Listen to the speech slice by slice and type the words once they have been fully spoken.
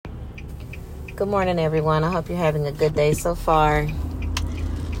Good morning, everyone. I hope you're having a good day so far.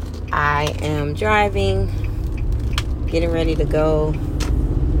 I am driving, getting ready to go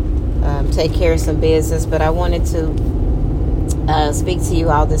take care of some business, but I wanted to speak to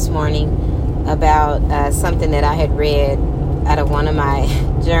you all this morning about something that I had read out of one of my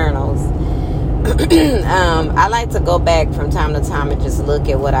journals. I like to go back from time to time and just look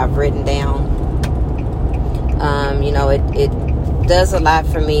at what I've written down. It does a lot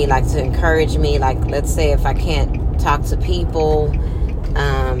for me, like to encourage me. Like, let's say if I can't talk to people,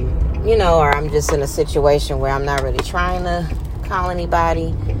 or I'm just in a situation where I'm not really trying to call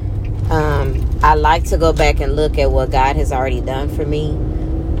anybody. I like to go back and look at what God has already done for me,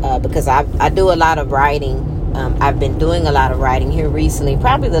 because I do a lot of writing. I've been doing a lot of writing here recently,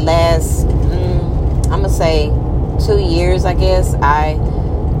 probably the last, I'm going to say 2 years, I guess. I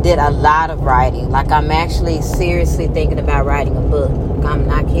did a lot of writing. Like, I'm actually seriously thinking about writing a book. I'm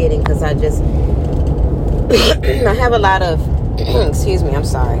not kidding, because I have a lot of, excuse me, I'm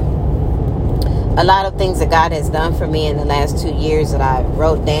sorry. A lot of things that God has done for me in the last 2 years that I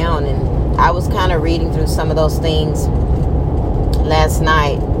wrote down, and I was kind of reading through some of those things last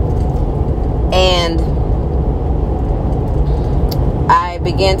night, and I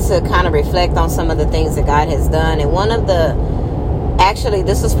began to kind of reflect on some of the things that God has done. And actually,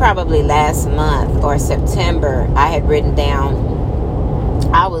 this was probably last month or September, I had written down,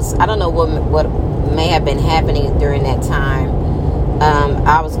 I don't know what may have been happening during that time.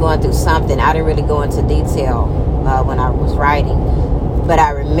 I was going through something. I didn't really go into detail when I was writing, but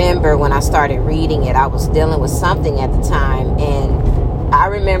I remember when I started reading it, I was dealing with something at the time, and I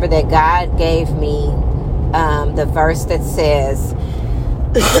remember that God gave me the verse that says,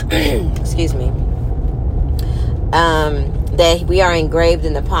 excuse me, that we are engraved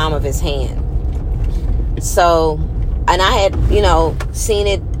in the palm of his hand. So, and I had, seen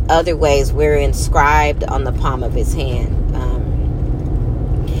it other ways. We're inscribed on the palm of his hand.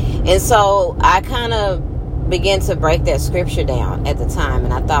 And so I kind of began to break that scripture down at the time.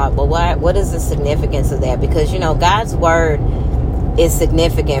 And I thought, well, what is the significance of that? Because, God's word is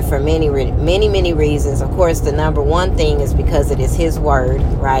significant for many, many reasons. Of course, the number one thing is because it is his word,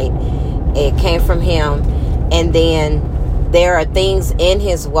 right? It came from him. And then there are things in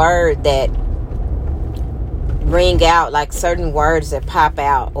his word that ring out, like certain words that pop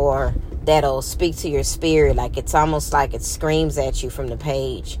out or that'll speak to your spirit. Like, it's almost like it screams at you from the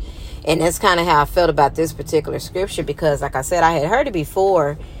page. And that's kind of how I felt about this particular scripture, because like I said, I had heard it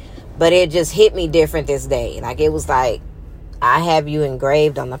before, but it just hit me different this day. Like, it was like, I have you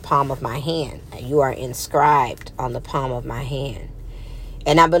engraved on the palm of my hand. You are inscribed on the palm of my hand.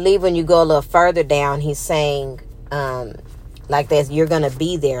 And I believe when you go a little further down, he's saying, like that, you're going to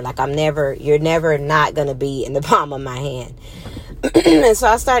be there. Like, you're never not going to be in the palm of my hand. And so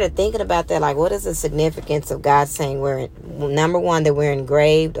I started thinking about that. Like, what is the significance of God saying number one, that we're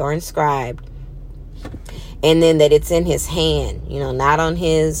engraved or inscribed, and then that it's in his hand, not on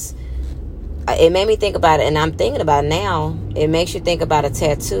his, it made me think about it. And I'm thinking about it now. It makes you think about a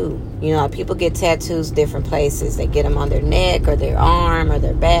tattoo. People get tattoos different places. They get them on their neck or their arm or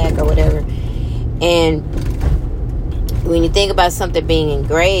their back or whatever. And when you think about something being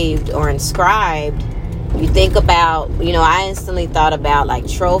engraved or inscribed, you think about, I instantly thought about like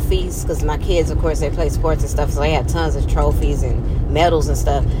trophies, because my kids, of course, they play sports and stuff, so they have tons of trophies and medals and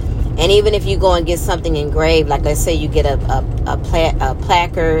stuff. And even if you go and get something engraved, like let's say you get a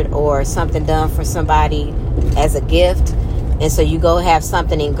placard or something done for somebody as a gift, and so you go have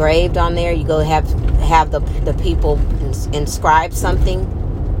something engraved on there, you go have the people inscribe something.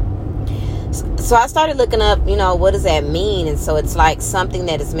 So I started looking up, what does that mean? And so it's like something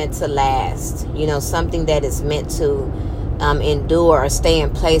that is meant to last, something that is meant to endure or stay in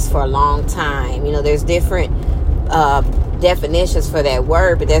place for a long time. There's different definitions for that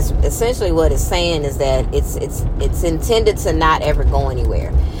word, but that's essentially what it's saying, is that it's intended to not ever go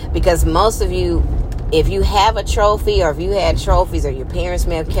anywhere. Because most of you, if you have a trophy, or if you had trophies, or your parents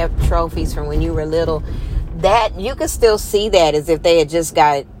may have kept trophies from when you were little, that you can still see that as if they had just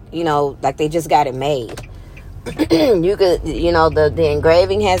got, like they just got it made. You could, the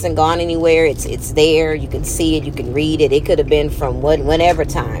engraving hasn't gone anywhere. It's there. You can see it. You can read it. It could have been from whenever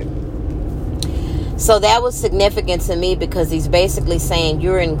time. So that was significant to me, because he's basically saying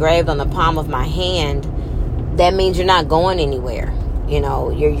you're engraved on the palm of my hand. That means you're not going anywhere.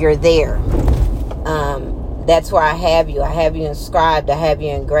 You're there. That's where I have you. I have you inscribed. I have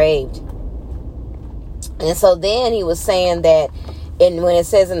you engraved. And so then he was saying that, and when it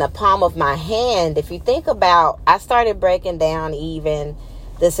says in the palm of my hand, if you think about, I started breaking down even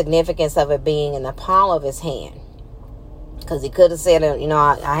the significance of it being in the palm of his hand. Because he could have said,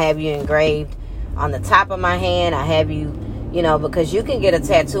 I have you engraved on the top of my hand. I have you, because you can get a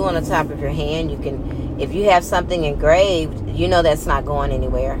tattoo on the top of your hand. You can, if you have something engraved, that's not going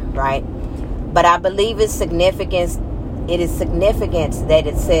anywhere, right? But I believe it's significance. It is significance that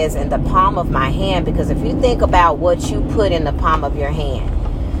it says in the palm of my hand, because if you think about what you put in the palm of your hand,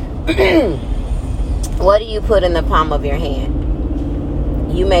 what do you put in the palm of your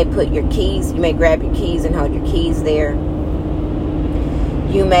hand? You may put your keys. You may grab your keys and hold your keys there.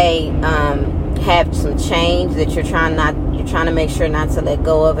 You may have some change that you're trying to make sure not to let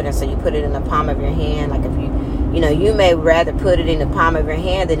go of it, and so you put it in the palm of your hand. Like if you may rather put it in the palm of your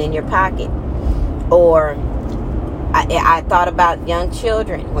hand than in your pocket. Or I thought about young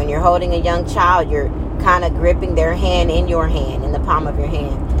children. When you're holding a young child, you're kind of gripping their hand in your hand, in the palm of your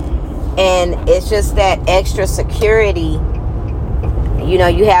hand. And it's just that extra security. You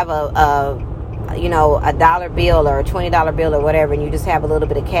have a dollar bill or a $20 bill or whatever, and you just have a little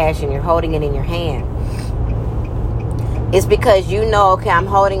bit of cash and you're holding it in your hand. It's because okay, I'm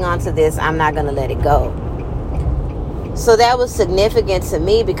holding on to this. I'm not going to let it go. So that was significant to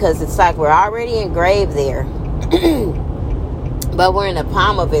me, because it's like we're already engraved there, but we're in the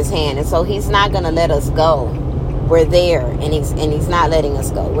palm of his hand, and so he's not going to let us go. We're there, and he's not letting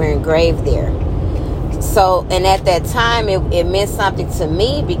us go. We're engraved there. So, and at that time, it meant something to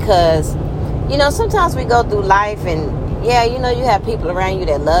me, because sometimes we go through life, and you have people around you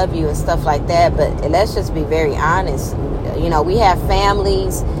that love you and stuff like that, but let's just be very honest. We have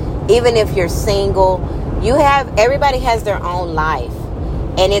families. Even if you're single, everybody has their own life,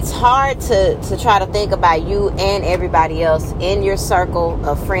 and it's hard to try to think about you and everybody else in your circle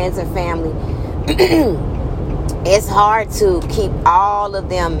of friends and family. It's hard to keep all of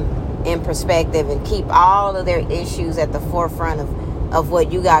them in perspective and keep all of their issues at the forefront of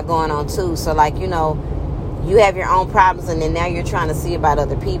what you got going on too. So you have your own problems, and then now you're trying to see about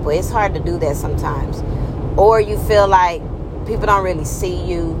other people. It's hard to do that sometimes. Or you feel like people don't really see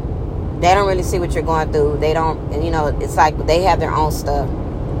you. They don't really see what you're going through. They don't, it's like they have their own stuff.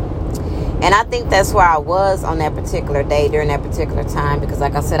 And I think that's where I was on that particular day during that particular time, because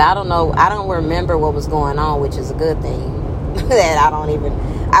like I said, I don't remember what was going on, which is a good thing. That I don't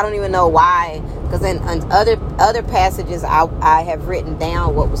even know why, because in other passages I have written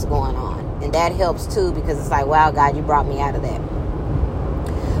down what was going on, and that helps too, because it's like, wow, God, you brought me out of that.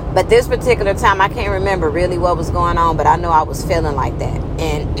 But this particular time, I can't remember really what was going on, but I know I was feeling like that,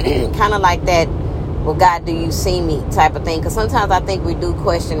 and kind of like that, well, God, do you see me type of thing? Because sometimes I think we do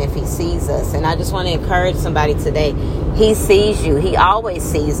question if he sees us, and I just want to encourage somebody today. He sees you. He always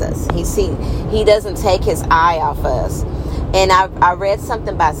sees us. He doesn't take his eye off us. And I read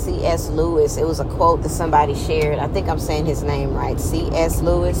something by C.S. Lewis. It was a quote that somebody shared. I think I'm saying his name right. C.S.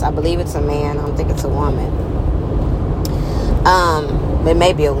 Lewis. I believe it's a man. I don't think it's a woman. It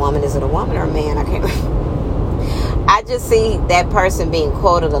may be a woman. Is it a woman or a man? I can't remember. I just see that person being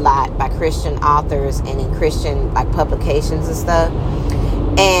quoted a lot by Christian authors and in Christian publications and stuff.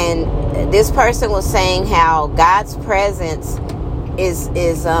 And this person was saying how God's presence is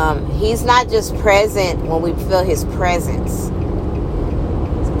he's not just present when we feel his presence.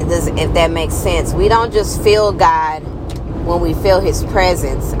 If that makes sense. We don't just feel God when we feel his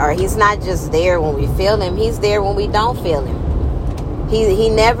presence, or he's not just there when we feel him. He's there when we don't feel him. He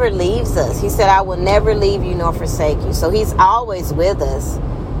never leaves us. He said, I will never leave you nor forsake you. So he's always with us,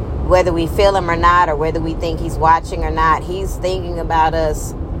 whether we feel him or not, or whether we think he's watching or not. He's thinking about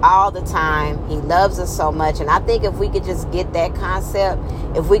us all the time. He loves us so much. And I think if we could just get that concept,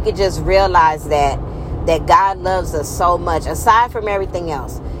 if we could just realize that God loves us so much, aside from everything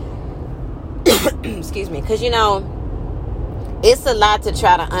else. Excuse me. Because, it's a lot to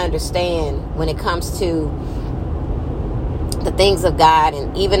try to understand when it comes to the things of God,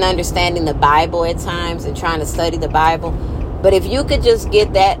 and even understanding the Bible at times and trying to study the Bible. But if you could just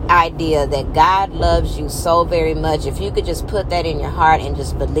get that idea that God loves you so very much, if you could just put that in your heart and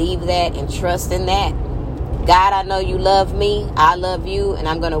just believe that and trust in that. God, I know you love me. I love you, and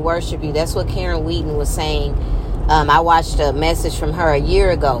I'm going to worship you. That's what Karen Wheaton was saying. I watched a message from her a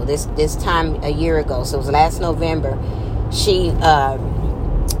year ago, this time a year ago. So it was last November. She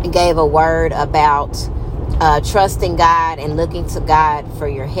gave a word about trusting God and looking to God for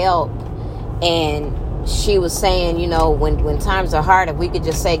your help. And she was saying, when times are hard, if we could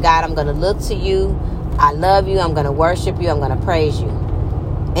just say, God, I'm going to look to you. I love you. I'm going to worship you. I'm going to praise you.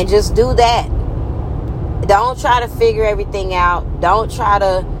 And just do that. Don't try to figure everything out. Don't try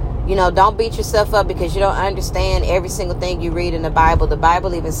to, don't beat yourself up because you don't understand every single thing you read in the Bible. The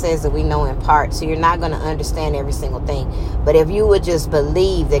Bible even says that we know in part. So you're not going to understand every single thing. But if you would just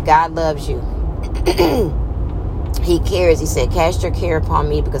believe that God loves you, He cares. He said, cast your care upon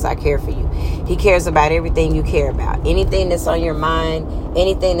me because I care for you. He cares about everything you care about. Anything that's on your mind,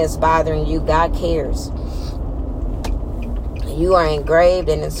 anything that's bothering you, God cares. You are engraved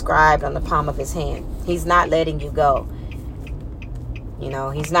and inscribed on the palm of his hand. He's not letting you go.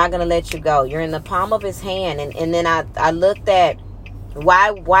 He's not going to let you go. You're in the palm of his hand. And then I looked at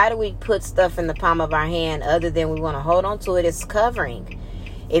why do we put stuff in the palm of our hand other than we want to hold on to it? It's covering.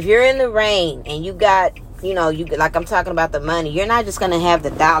 If you're in the rain and you got, like I'm talking about the money, you're not just going to have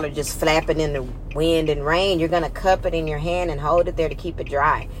the dollar just flapping in the wind and rain. You're going to cup it in your hand and hold it there to keep it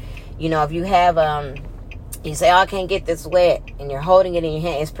dry. If you have, you say, oh, I can't get this wet, and you're holding it in your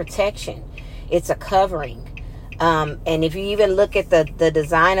hand, it's protection. It's a covering. And if you even look at the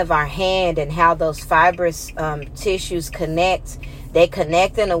design of our hand and how those fibrous tissues connect, they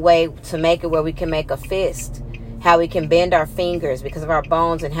connect in a way to make it where we can make a fist. How we can bend our fingers because of our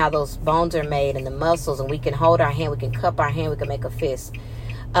bones and how those bones are made and the muscles, and we can hold our hand, we can cup our hand, we can make a fist.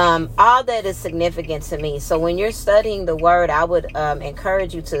 All that is significant to me. So when you're studying the word, I would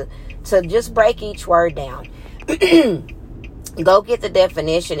encourage you to just break each word down. Go get the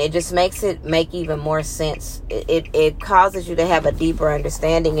definition. It just makes it make even more sense. It causes you to have a deeper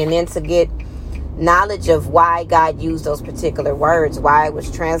understanding, and then to get knowledge of why God used those particular words, why it was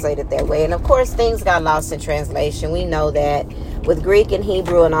translated that way. And of course, things got lost in translation. We know that with Greek and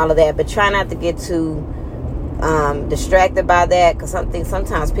Hebrew and all of that, but try not to get too distracted by that, because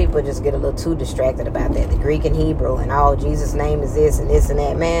sometimes people just get a little too distracted about that. The Greek and Hebrew and Jesus' name is this and this and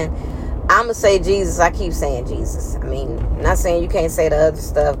that. Man, I'm gonna say Jesus. I keep saying Jesus. I mean, I'm not saying you can't say the other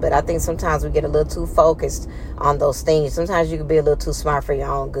stuff, but I think sometimes we get a little too focused on those things. Sometimes you can be a little too smart for your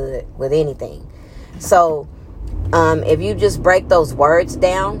own good with anything. So if you just break those words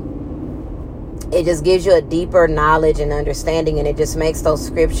down, it just gives you a deeper knowledge and understanding, and it just makes those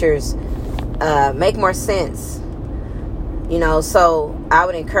scriptures make more sense. So I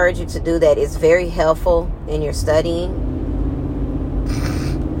would encourage you to do that. It's very helpful in your studying.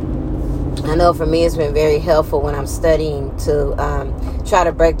 I know for me it's been very helpful when I'm studying to try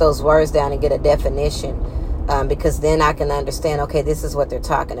to break those words down and get a definition, because then I can understand, okay, this is what they're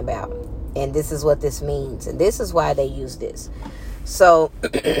talking about. And this is what this means. And this is why they use this. So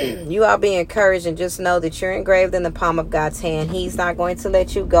you all be encouraged, and just know that you're engraved in the palm of God's hand. He's not going to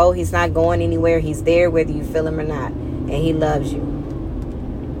let you go. He's not going anywhere. He's there whether you feel him or not. And he loves you.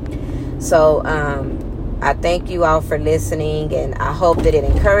 So I thank you all for listening, and I hope that it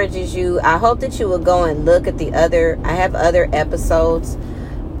encourages you. I hope that you will go and look at I have other episodes.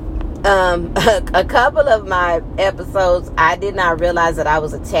 A couple of my episodes, I did not realize that I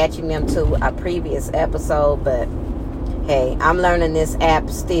was attaching them to a previous episode, but hey, I'm learning this app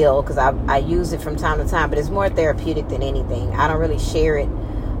still because I use it from time to time, but it's more therapeutic than anything. I don't really share it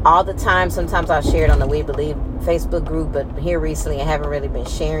all the time. Sometimes I'll share it on the We Believe Facebook group, but here recently I haven't really been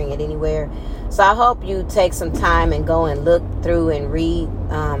sharing it anywhere. So I hope you take some time and go and look through and read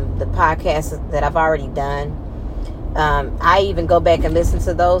the podcasts that I've already done. I even go back and listen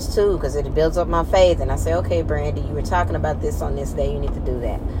to those too, because it builds up my faith. And I say, okay, Brandy, you were talking about this on this day. You need to do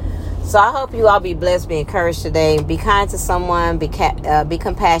that. So I hope you all be blessed, be encouraged today. Be kind to someone. Be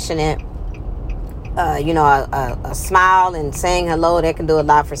compassionate. A smile and saying hello, that can do a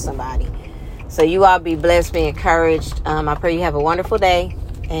lot for somebody. So you all be blessed, be encouraged. I pray you have a wonderful day,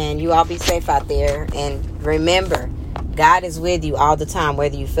 and you all be safe out there. And remember, God is with you all the time,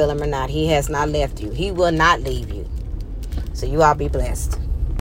 whether you feel him or not. He has not left you. He will not leave you. So you all be blessed.